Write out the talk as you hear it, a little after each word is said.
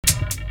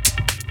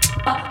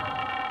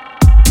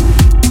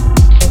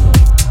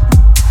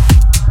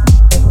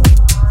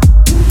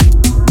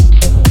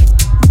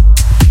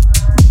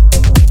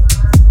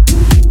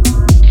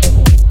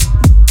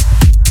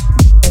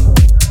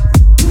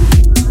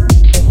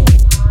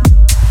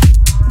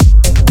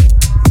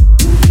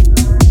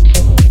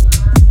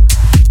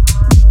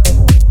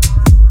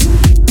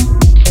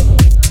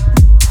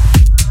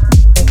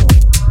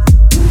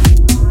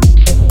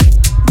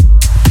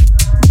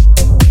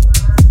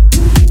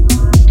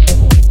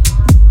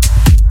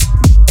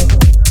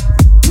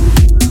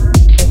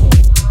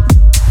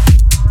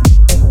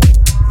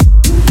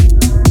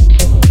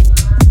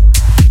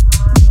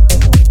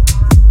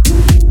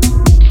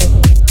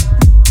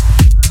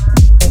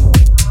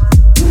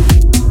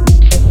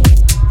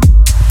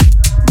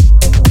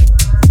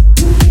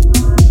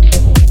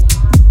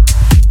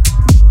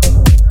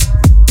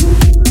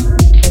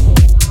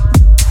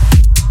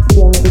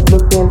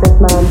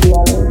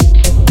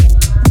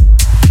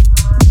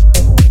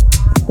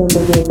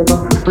siente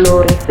con sus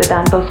flores de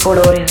tantos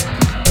colores.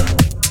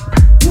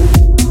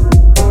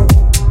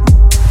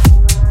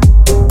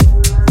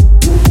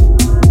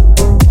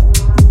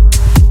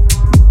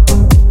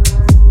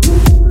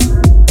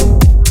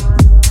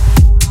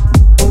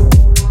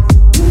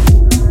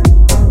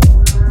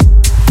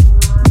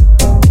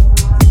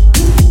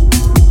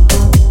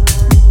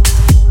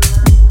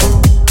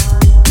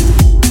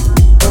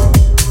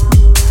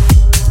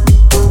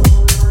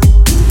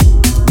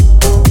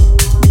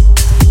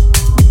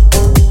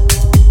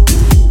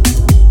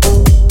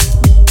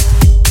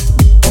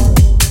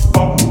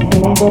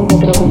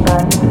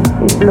 Tropical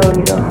y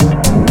florido,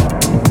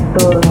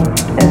 todo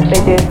es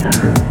belleza,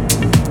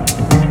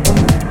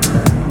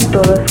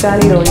 todo es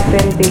cálido y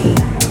fértil,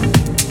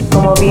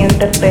 como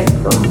viento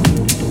fresco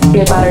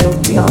que para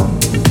ilusión.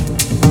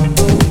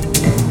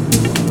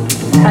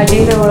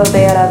 Allí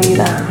revolotea la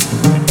vida,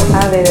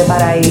 ave de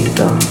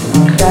paraíso,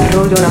 que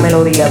arrulla una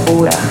melodía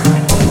pura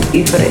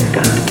y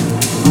fresca,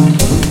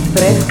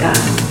 fresca,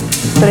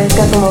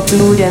 fresca como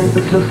fluyen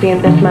sus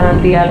lucientes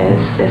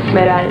manantiales de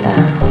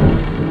esmeralda.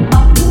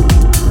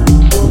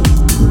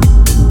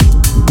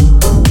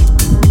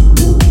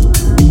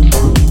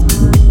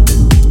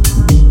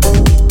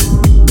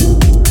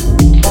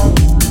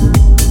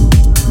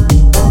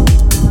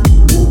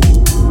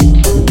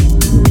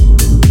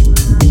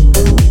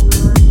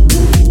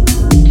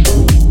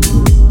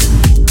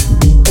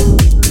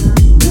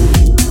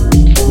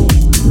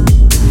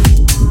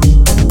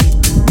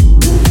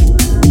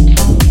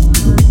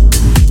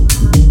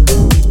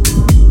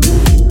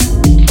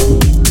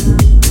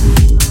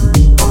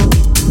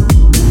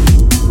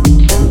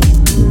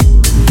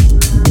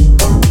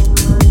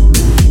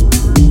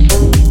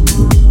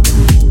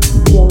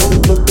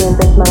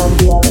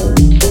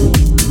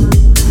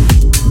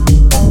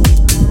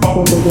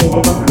 Con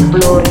sus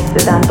flores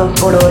de tantos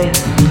colores.